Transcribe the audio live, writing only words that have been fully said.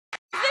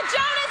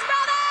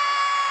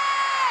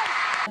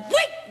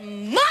Wait,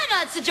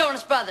 Mama, it's the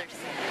Jonas Brothers.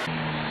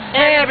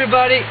 Hey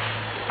everybody,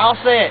 I'll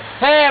say it.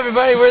 Hey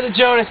everybody, we're the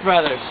Jonas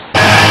Brothers.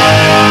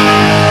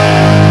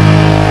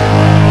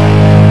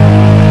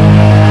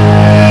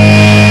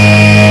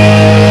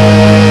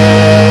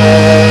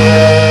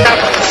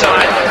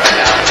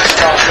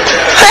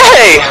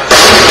 Hey!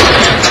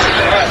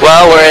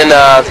 Well, we're in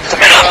the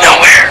middle of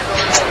nowhere,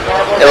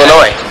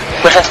 Illinois.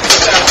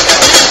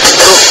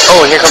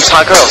 Oh, and here comes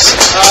Hot Girls.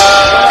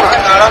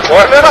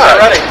 What? They're not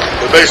ready.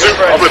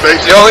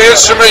 The only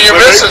instrument you're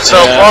missing so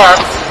far.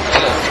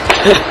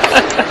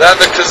 Then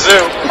the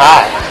kazoo.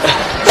 Hi.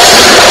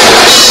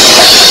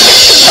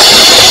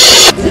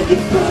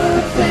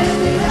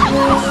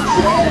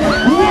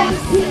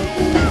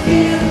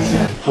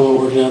 How about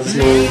working out this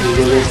morning? Did you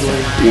go this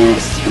morning? No, I'm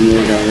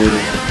really got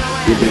later.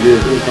 You can do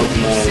it. We'll come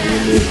tomorrow.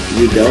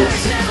 You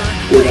delts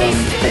with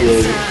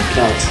heavy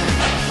counts.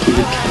 You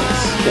do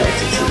counts.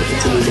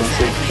 It's a new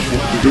muscle. You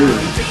do it.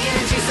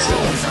 So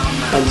I'm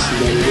just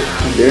embedded it.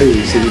 How dare you?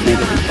 You said you did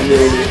it. I'm the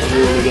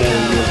only guy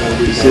who knows how to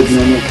do it. You said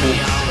normal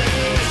counts.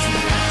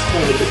 It's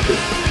kind of a bit good.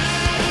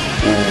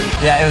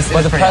 Yeah, it was.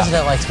 Well, the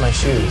president likes my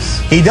shoes.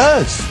 He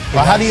does.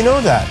 Well, how do you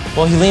know that?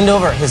 Well, he leaned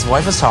over. His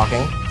wife was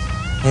talking.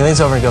 He leans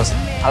over and goes,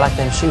 "I like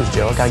them shoes,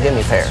 Joe. Gotta get me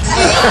a pair."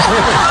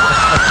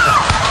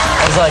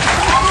 I was like,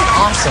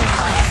 awesome.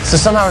 So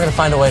somehow we're gonna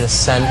find a way to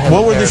send him.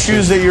 What were the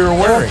shoes that you were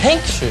wearing? They were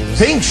pink shoes.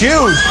 Pink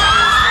shoes.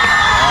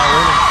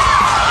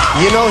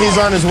 You know he's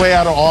on his way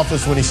out of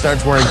office when he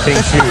starts wearing pink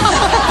shoes.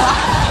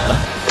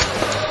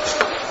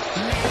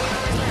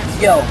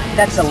 Yo,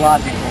 that's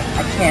illogical.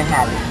 I can't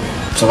have it.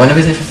 So when do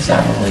we leave for this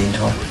Admiral Leading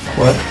tour?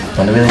 What?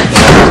 When do we leave for this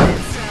Admiral?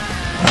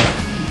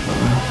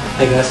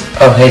 Hey guys.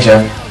 Oh, hey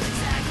Joe.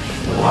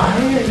 Why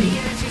are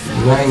you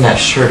wearing that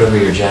shirt over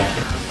your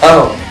jacket?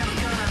 Oh.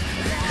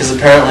 Because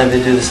apparently they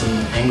do this in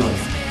England.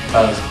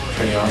 That was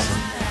pretty awesome.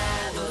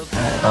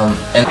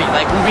 And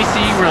Like when we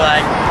see, we're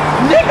like,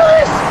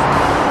 Nicholas!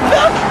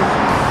 Look!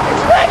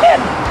 It's Megan!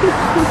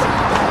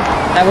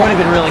 That would have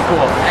been really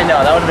cool. I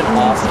know, that would have been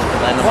awesome.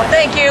 Well,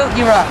 thank you.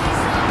 You rock.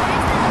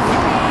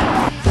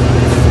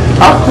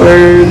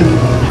 Awkward.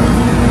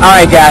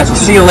 Alright guys,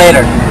 see you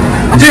later.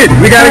 Dude,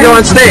 we gotta go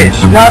on stage.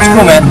 No, it's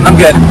cool man, I'm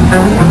good.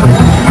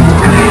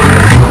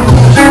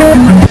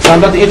 So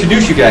I'm about to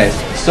introduce you guys.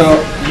 So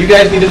you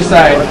guys need to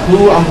decide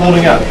who I'm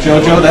holding up.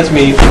 Jojo, that's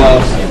me.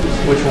 Loves.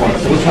 Which one?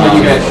 So which one of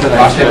you guys should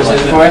I stand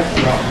for?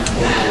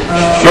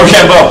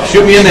 Rochambeau.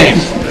 Shoot me a name.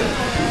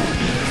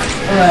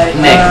 Alright,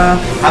 Nick.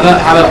 How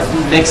about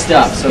mixed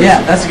up? So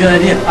yeah, that's a good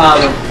idea.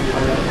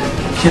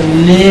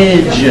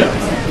 Canidjo.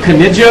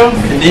 Canidjo?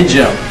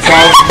 Canidjo.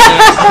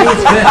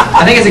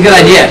 I think it's a good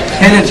idea.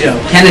 Kenijo.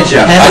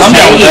 Canidjo.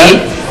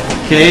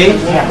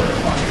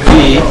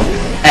 K-E-N-I-J-O-E.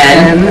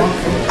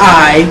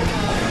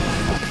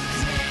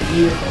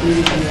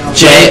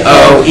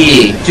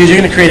 Dude, you're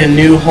gonna create a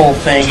new whole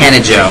thing.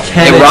 Canidjo.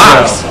 It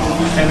rocks.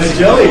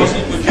 Canidjo.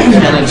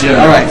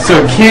 Alright,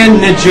 so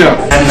Canidjo.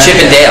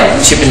 Chip and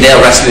Dale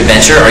Rescue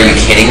Adventure. Are you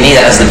kidding me?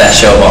 That is the best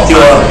show of all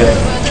time.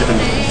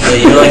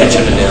 You're like a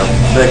Chippendale.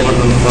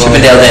 Chip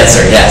and Dale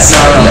Dancer, yes.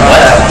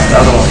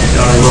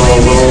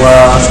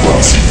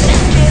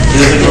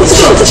 Little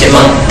squirrels.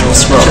 Chipmunk. Little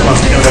squirrel.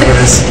 Whatever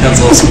it is. That's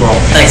a little squirrel.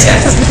 Thanks,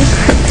 guys.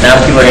 Now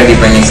people are going to be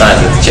bringing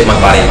signs with the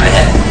chipmunk body in my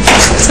head.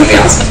 It's going to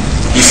be awesome.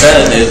 You said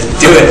it, dude.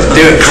 Do it.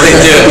 Please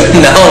do it.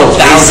 No,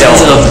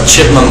 Thousands of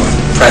chipmunk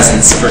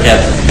presents for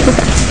Kevin.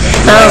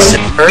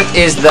 Earth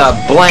is the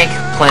blank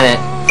planet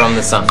from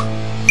the sun.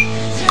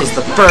 It's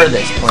the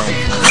furthest planet.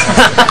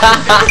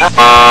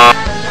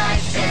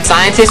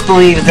 Scientists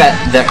believe that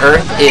the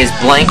Earth is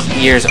blank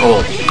years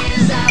old.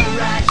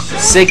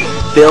 6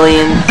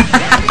 billion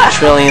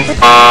trillion.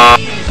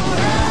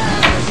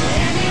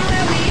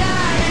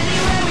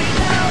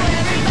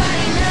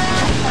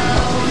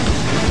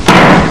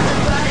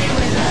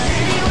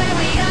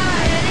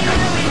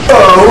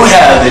 Oh,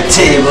 how the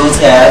tables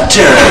have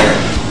turned.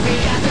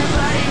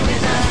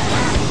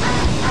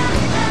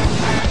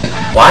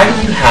 Why do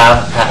you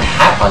have that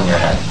hat on your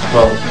head?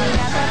 Well,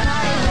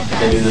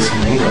 they do this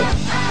in England.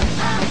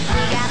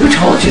 Who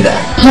told you that?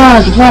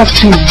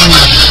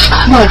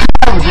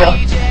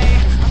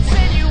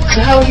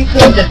 How are you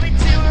feeling?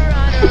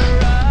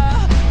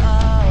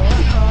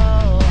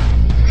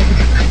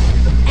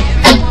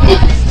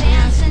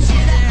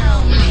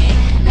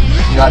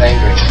 Not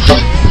angry.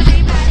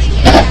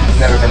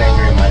 Never been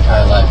angry in my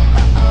entire life.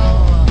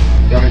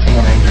 The only thing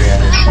I'm angry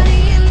at is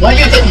Why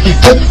do you think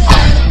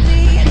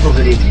people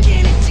that eat.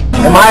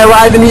 Am I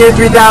alive in the year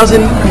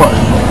 3000? Come on.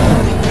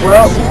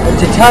 Well,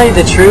 to tell you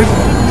the truth,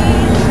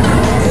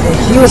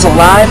 he was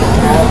alive,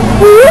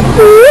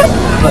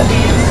 but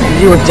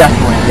you were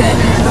definitely dead.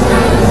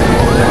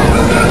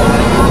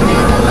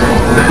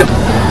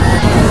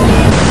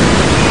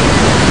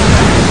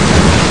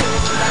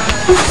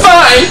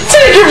 Fine,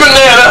 take your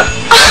banana.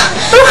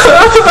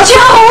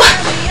 Joe!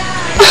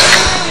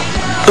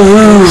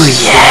 Ooh,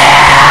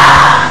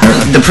 yeah!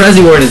 The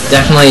Prezi Award is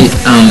definitely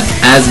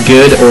as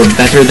good or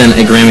better than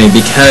a Grammy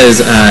because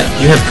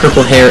you have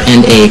purple hair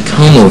and a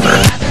comb over.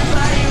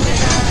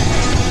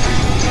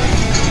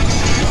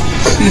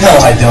 No,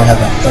 I don't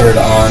have a third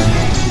arm.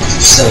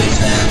 Silly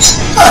fans.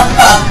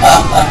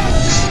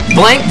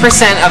 Blank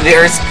percent of the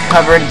Earth's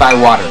covered by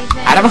water.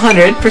 Out of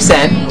 100%,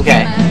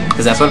 okay,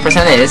 because that's what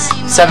percent is,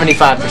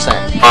 75%.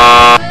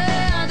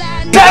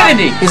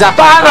 70! He's off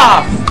 5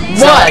 off!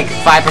 So like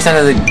 5%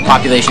 of the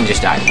population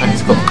just died.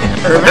 That's cool.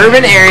 Yeah.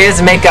 Urban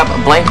areas make up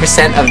blank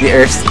percent of the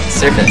Earth's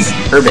surface.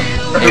 Urban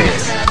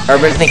areas.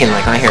 Urban, thinking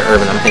like, when I hear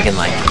urban, I'm thinking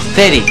like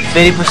 50%.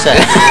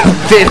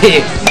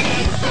 50.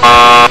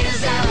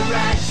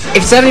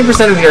 If 70%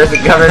 of the Earth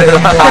is covered in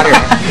water,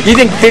 you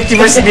think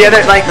 50% the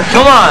other, like,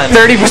 come on,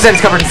 30%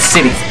 is covered in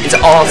cities. It's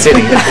all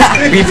cities.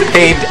 We've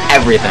paved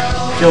everything.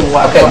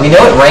 Okay, we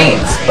know it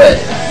rains, but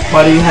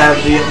Why do you have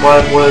the,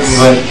 what was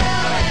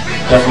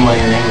definitely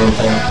an England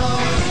thing?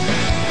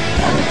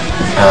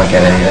 I don't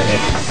get any of it.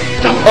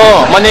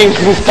 Oh, my name's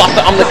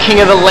Mufasa, I'm the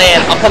king of the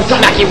land. I'll come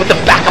smack you with the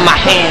back of my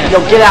hand.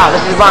 Yo, get out,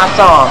 this is my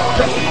song.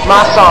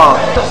 My song.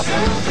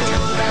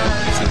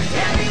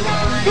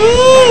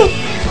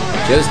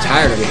 Joe's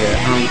tired over here.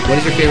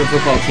 What is your favorite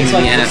football team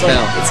in the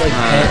NFL?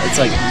 It's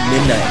like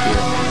midnight here.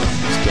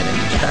 Just kidding.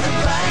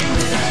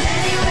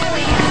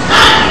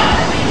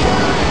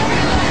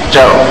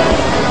 Joe,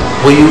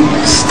 will you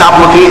stop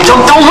looking at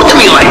don't look at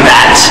me like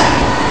that!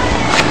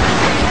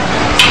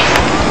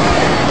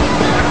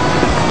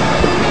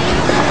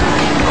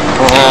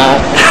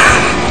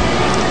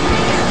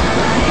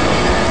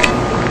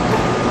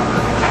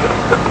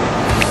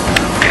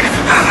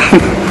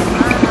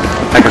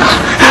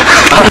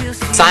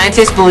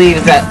 Scientists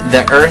believe that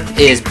the Earth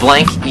is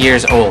blank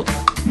years old.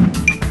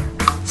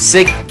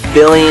 6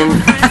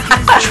 billion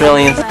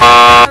trillion.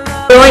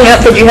 Growing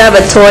up, did you have a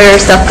toy or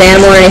stuffed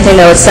animal or anything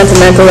that was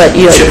sentimental that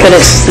you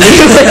couldn't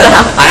live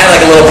without? I had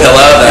like a little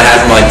pillow that I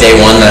had from like day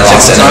one that I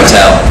lost in a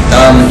hotel.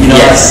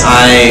 Yes.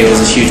 I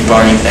was a huge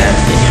Barney fan,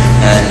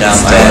 and I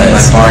had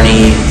my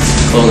Barney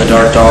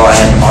glow-in-the-dark doll. I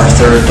had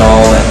Arthur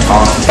doll that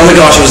talked. Oh my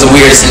gosh, it was the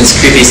weirdest and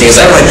creepiest thing. It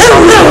was like,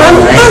 no, I'm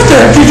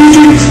Arthur.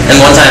 And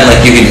one time, like,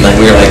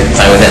 we were like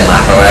playing with it and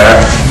laughing or whatever,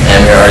 and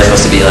we were already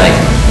supposed to be like,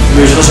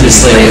 We were supposed to be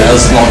asleep. That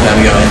was a long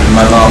time ago, and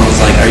my mom was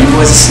like, "Are you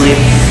boys asleep?"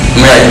 and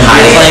we're like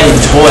hiding, playing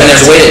with toys. and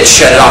there's a way to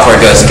shut it off where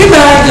it goes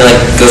goodbye, and it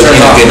like goes Turn it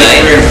off. good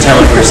night. We were gonna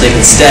pretend like we were asleep.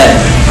 Instead,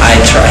 I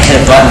hit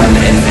a button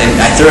and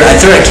I threw it at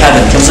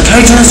Kevin. Kevin was like,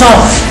 "How do you turn this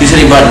off?" He was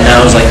hitting a button, and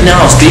I was like, "No,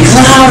 speak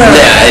louder."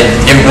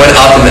 Yeah, it went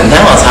up and then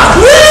now it's hot.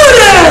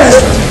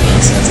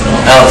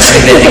 Oh,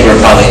 they think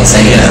we're probably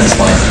insane at this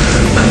point.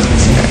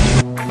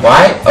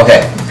 Why?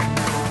 Okay.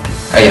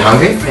 Are you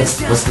hungry?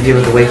 What's the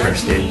deal with the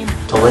wafers, dude?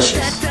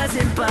 Delicious.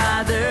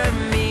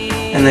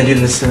 And they do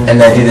this in... And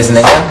then do this in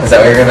England? Is that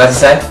what you're about to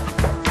say?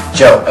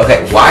 Joe,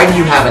 okay, why do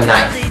you have a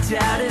knife?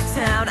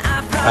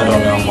 I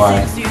don't know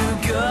why. I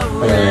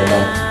don't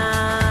know.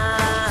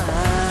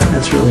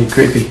 That's really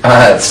creepy.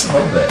 It's a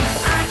little bit.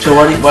 So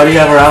why do you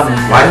have our album?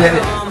 Why do you have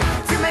it?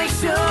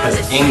 Because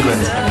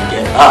England's gonna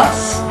get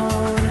us.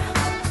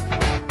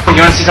 You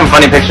want to see some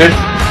funny pictures?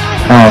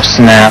 Oh,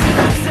 snap.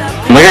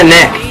 Look at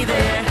Nick.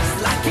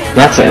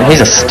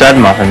 He's a stud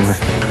muffin.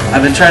 I've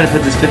been trying to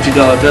put this $50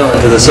 bill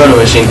into the soda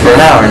machine for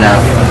an hour now.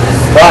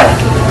 Why?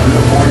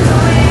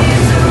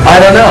 I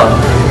don't know.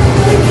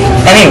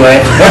 Anyway,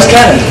 where's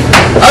Kevin?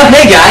 Oh,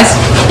 hey guys.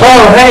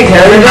 Oh, hey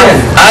Kevin.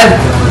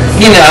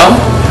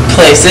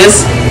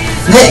 Places.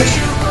 Nick!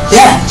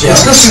 Yeah,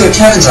 let's go see what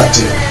Kevin's up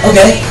to.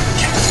 Okay.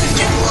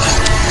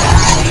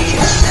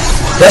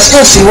 Let's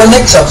go see what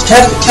Nick's up to.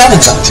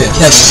 Kevin's up to.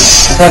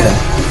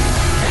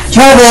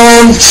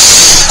 Kevin!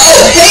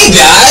 Oh, hey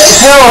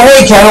guys! Oh,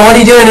 hey Kevin, what are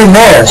you doing in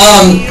there?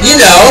 You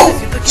know,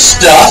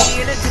 stuff.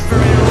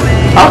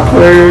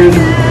 Awkward.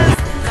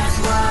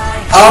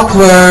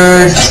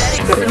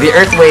 The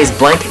Earth weighs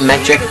blank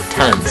metric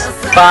tons.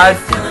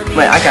 5.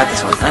 Wait, I got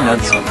this one. I know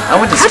this one. I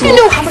went to How do school. you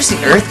know how much the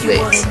Earth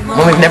weighs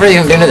when we've never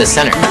even been to the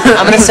center?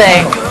 I'm gonna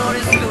say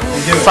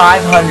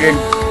 500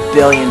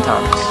 billion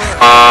tons.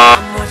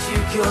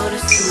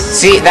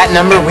 See, that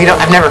number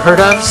I've never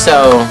heard of,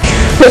 so...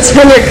 What's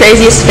been your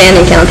craziest fan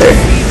encounter?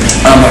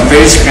 My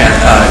craziest fan,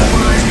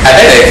 I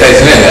bet they play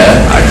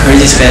our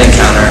craziest fan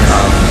encounter,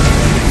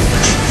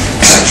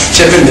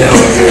 Chippendale.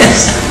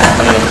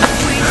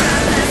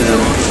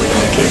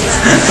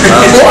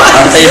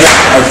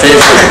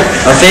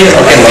 Our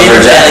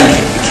favorite fan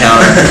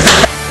encounter.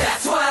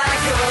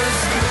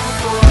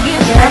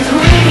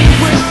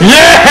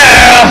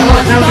 Yeah!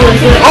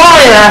 Oh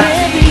yeah!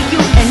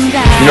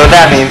 You know what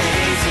that means?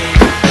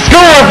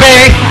 Score,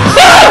 baby!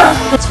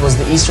 This was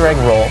the Easter egg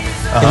roll.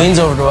 He leans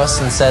over to us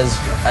and says,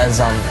 as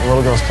the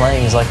little girl's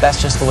playing, he's like, "That's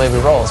just the way we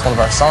roll. It's one of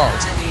our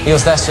songs." He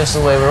goes, "That's just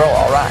the way we roll.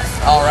 All right,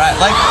 all right."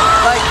 Like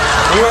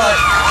we were like,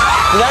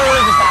 did that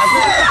really just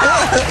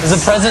happen? Does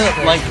the president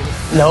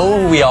know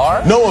who we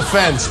are? No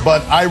offense,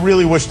 but I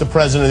really wish the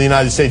president of the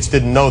United States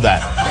didn't know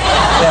that.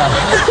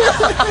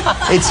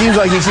 Yeah. It seems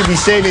like he should be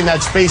saving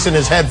that space in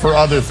his head for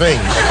other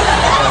things.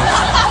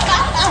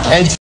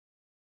 And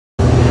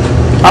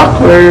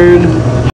Awkward.